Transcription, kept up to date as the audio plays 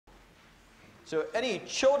So any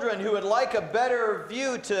children who would like a better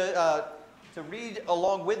view to read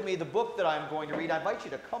along with me the book that I'm going to read, I invite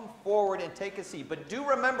you to come forward and take a seat. But do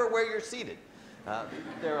remember where you're seated.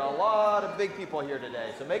 There are a lot of big people here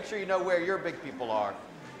today, so make sure you know where your big people are.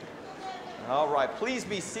 All right, please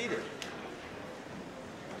be seated.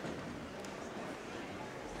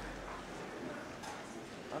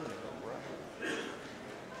 I'm going to go right.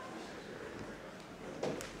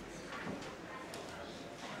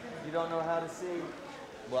 You don't know how to see?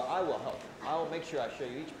 Well, I will help. I will make sure I show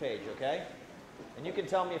you each page, okay? And you can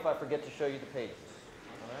tell me if I forget to show you the pages.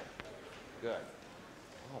 All right? Good.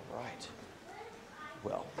 All right.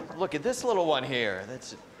 Well, look at this little one here.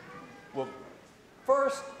 Well,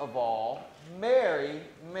 first of all, Merry,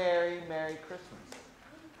 Merry, Merry Christmas.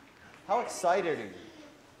 How excited are you?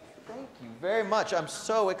 Thank you very much. I'm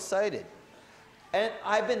so excited. And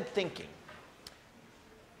I've been thinking.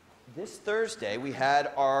 This Thursday, we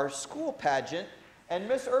had our school pageant, and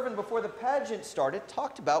Miss Irvin, before the pageant started,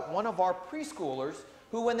 talked about one of our preschoolers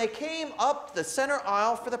who, when they came up the center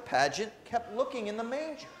aisle for the pageant, kept looking in the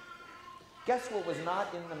manger. Guess what was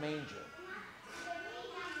not in the manger?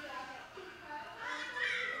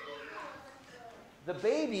 The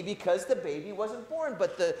baby, because the baby wasn't born.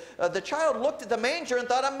 But the child looked at the manger and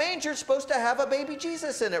thought a manger's supposed to have a baby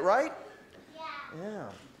Jesus in it, right? Yeah.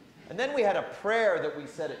 And then we had a prayer that we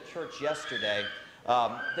said at church yesterday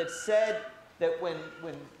that said that when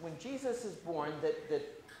Jesus is born,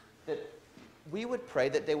 that we would pray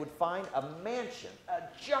that they would find a mansion, a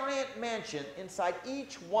giant mansion inside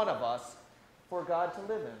each one of us for God to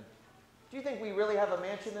live in. Do you think we really have a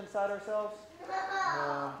mansion inside ourselves?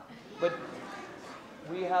 No. But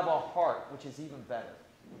we have a heart, which is even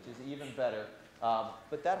better.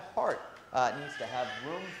 But that heart needs to have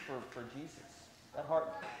room for Jesus. That heart.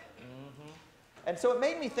 And so it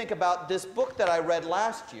made me think about this book that I read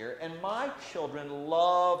last year, and my children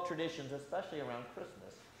love traditions, especially around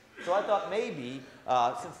Christmas. So I thought maybe,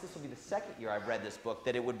 since this will be the second year I've read this book,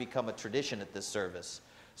 that it would become a tradition at this service.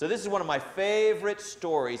 So this is one of my favorite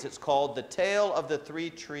stories. It's called The Tale of the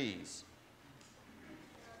Three Trees.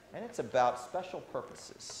 And it's about special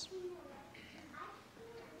purposes.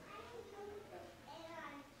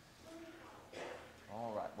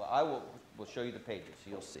 All right. Well, we'll show you the pages, so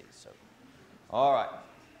you'll see. So, all right.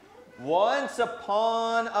 Once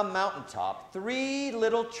upon a mountaintop, three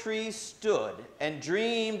little trees stood and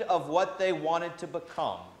dreamed of what they wanted to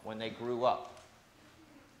become when they grew up.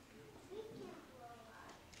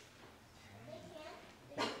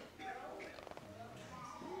 They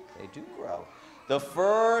do grow. The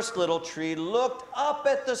first little tree looked up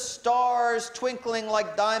at the stars twinkling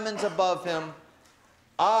like diamonds above him.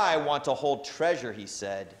 I want to hold treasure, he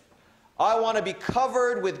said. I want to be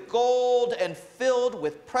covered with gold and filled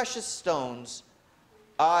with precious stones.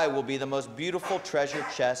 I will be the most beautiful treasure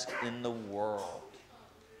chest in the world.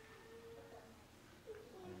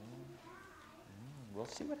 We'll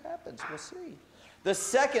see what happens. We'll see. The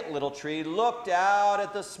second little tree looked out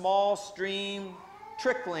at the small stream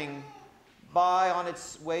trickling by on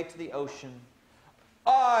its way to the ocean.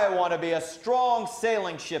 I want to be a strong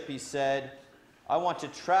sailing ship, he said. I want to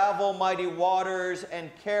travel mighty waters and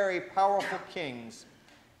carry powerful kings.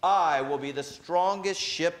 I will be the strongest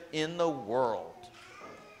ship in the world.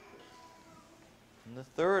 And the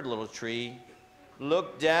third little tree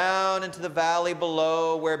looked down into the valley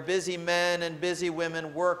below where busy men and busy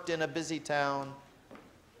women worked in a busy town.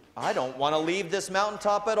 I don't want to leave this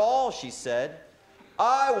mountaintop at all, she said.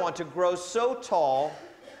 I want to grow so tall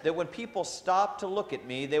that when people stop to look at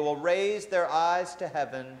me, they will raise their eyes to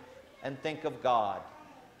heaven and think of God.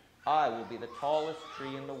 I will be the tallest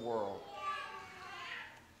tree in the world.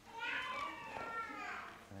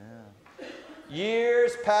 Yeah.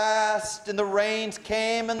 Years passed, and the rains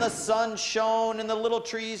came, and the sun shone, and the little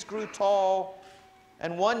trees grew tall.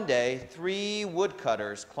 And one day, 3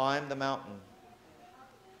 woodcutters climbed the mountain.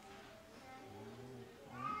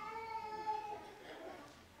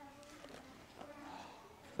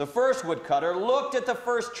 The first woodcutter looked at the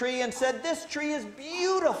first tree and said, "This tree is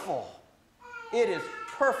beautiful. It is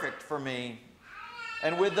perfect for me."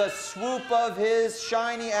 And with the swoop of his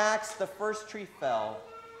shiny axe, the first tree fell.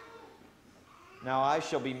 Now I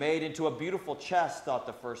shall be made into a beautiful chest, thought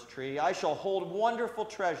the first tree. I shall hold wonderful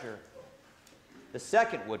treasure. The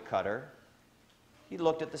second woodcutter, he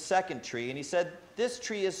looked at the second tree and he said, "This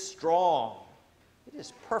tree is strong. It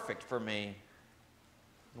is perfect for me."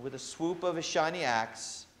 And with a swoop of his shiny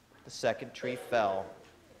axe, the second tree fell.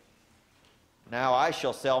 Now I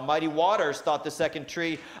shall sail mighty waters, thought the second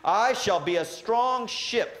tree. I shall be a strong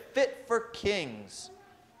ship fit for kings.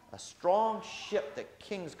 A strong ship that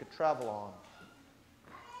kings could travel on.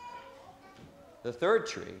 The third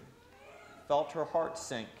tree felt her heart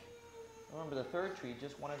sink. Remember, the third tree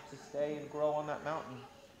just wanted to stay and grow on that mountain.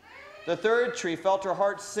 The third tree felt her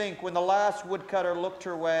heart sink when the last woodcutter looked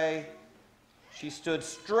her way. She stood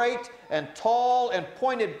straight and tall and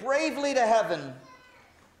pointed bravely to heaven.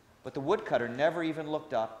 But the woodcutter never even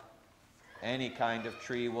looked up. "Any kind of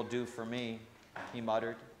tree will do for me," he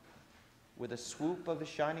muttered. With a swoop of his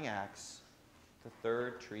shining axe, the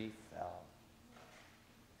third tree fell.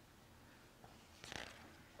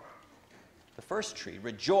 The first tree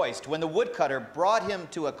rejoiced when the woodcutter brought him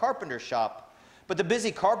to a carpenter's shop. But the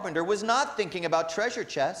busy carpenter was not thinking about treasure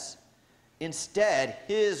chests. Instead,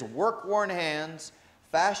 his work-worn hands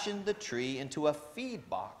fashioned the tree into a feed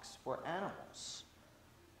box for animals.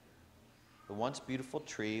 The once beautiful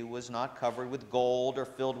tree was not covered with gold or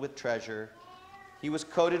filled with treasure. He was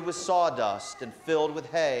coated with sawdust and filled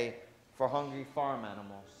with hay for hungry farm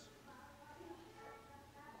animals.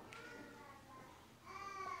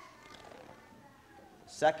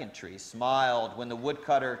 The second tree smiled when the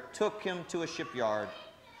woodcutter took him to a shipyard.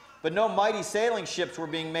 But no mighty sailing ships were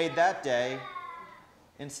being made that day.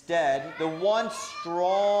 Instead, the once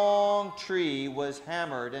strong tree was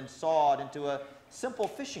hammered and sawed into a simple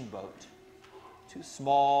fishing boat, too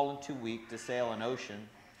small and too weak to sail an ocean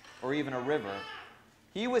or even a river.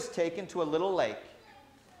 He was taken to a little lake,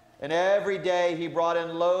 and every day he brought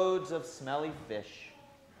in loads of smelly fish.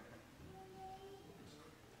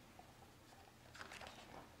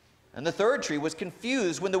 And the third tree was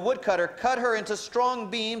confused when the woodcutter cut her into strong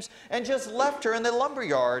beams and just left her in the lumber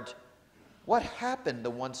yard. What happened, the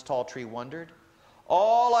once tall tree wondered.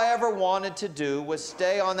 All I ever wanted to do was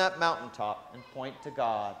stay on that mountaintop and point to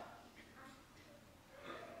God.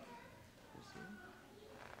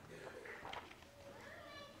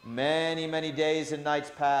 Many, many days and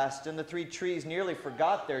nights passed, and the three trees nearly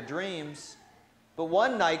forgot their dreams. But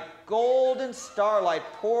one night, golden starlight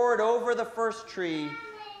poured over the first tree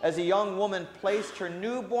as a young woman placed her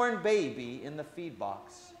newborn baby in the feed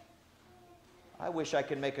box. "I wish I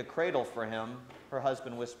could make a cradle for him," her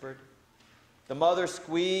husband whispered. The mother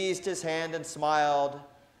squeezed his hand and smiled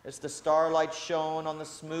as the starlight shone on the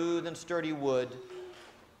smooth and sturdy wood.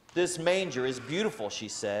 "This manger is beautiful," she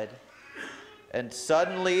said. And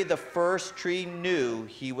suddenly the first tree knew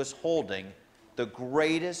he was holding the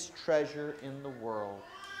greatest treasure in the world.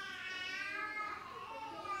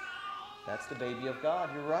 That's the baby of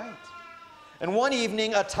God, you're right. And one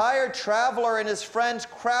evening, a tired traveler and his friends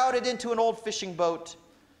crowded into an old fishing boat.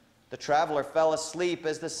 The traveler fell asleep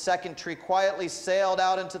as the second tree quietly sailed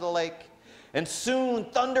out into the lake. And soon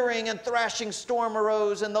thundering and thrashing storm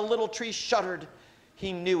arose, and the little tree shuddered.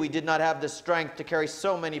 He knew he did not have the strength to carry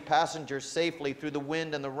so many passengers safely through the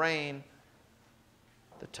wind and the rain.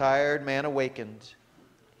 The tired man awakened.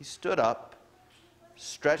 He stood up,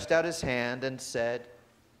 stretched out his hand, and said,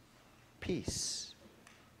 "Peace."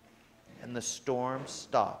 And the storm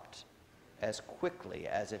stopped as quickly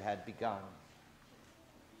as it had begun.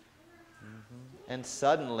 And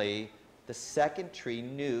suddenly, the second tree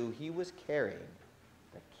knew he was carrying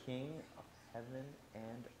the King of heaven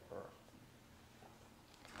and earth.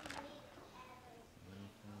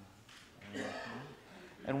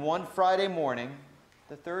 And one Friday morning,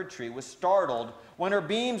 the third tree was startled when her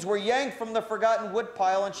beams were yanked from the forgotten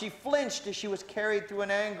woodpile, and she flinched as she was carried through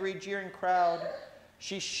an angry, jeering crowd.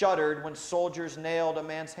 She shuddered when soldiers nailed a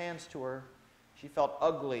man's hands to her. She felt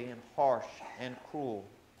ugly and harsh and cruel.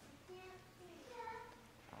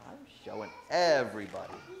 I'm showing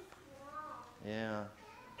everybody. Yeah.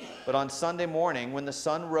 But on Sunday morning, when the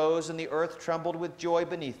sun rose and the earth trembled with joy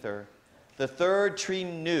beneath her, the third tree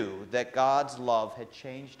knew that God's love had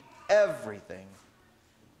changed everything.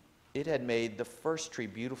 It had made the first tree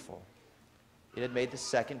beautiful. It had made the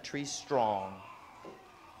second tree strong.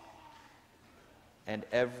 And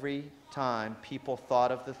every time people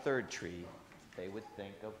thought of the third tree, they would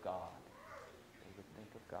think of God. They would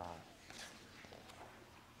think of God.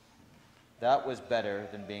 That was better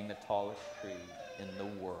than being the tallest tree in the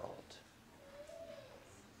world.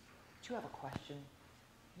 Do you have a question?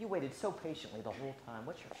 You waited so patiently the whole time.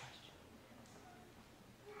 What's your question?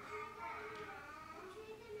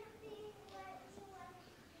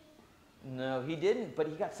 No, he didn't, but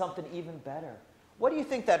he got something even better. What do you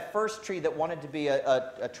think that first tree that wanted to be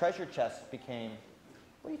a treasure chest became?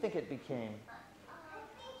 What do you think it became?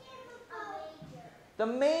 The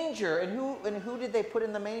manger. And who did they put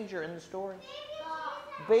in the manger in the story?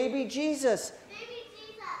 Baby Jesus.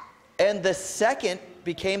 And the second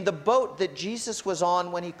became the boat that Jesus was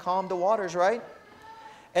on when he calmed the waters, right?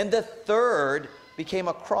 And the third became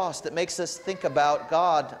a cross that makes us think about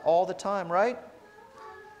God all the time, right?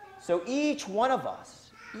 So each one of us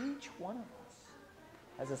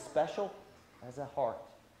has as a heart,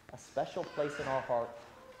 a special place in our heart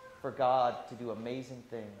for God to do amazing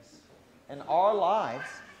things. And our lives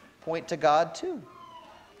point to God too.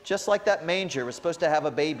 Just like that manger was supposed to have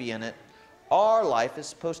a baby in it, our life is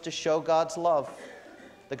supposed to show God's love.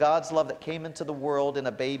 The God's love that came into the world in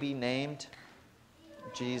a baby named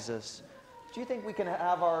Jesus. Do you think we can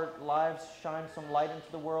have our lives shine some light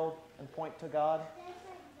into the world and point to God?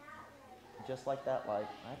 Just like that light?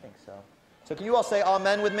 I think so. So can you all say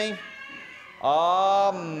amen with me?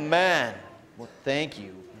 Amen. Well, thank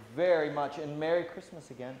you very much, and Merry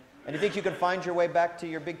Christmas again. And you think you can find your way back to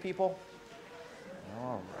your big people?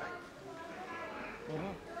 All right. Mm-hmm.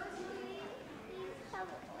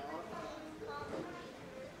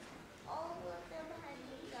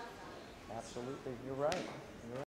 Absolutely, you're right.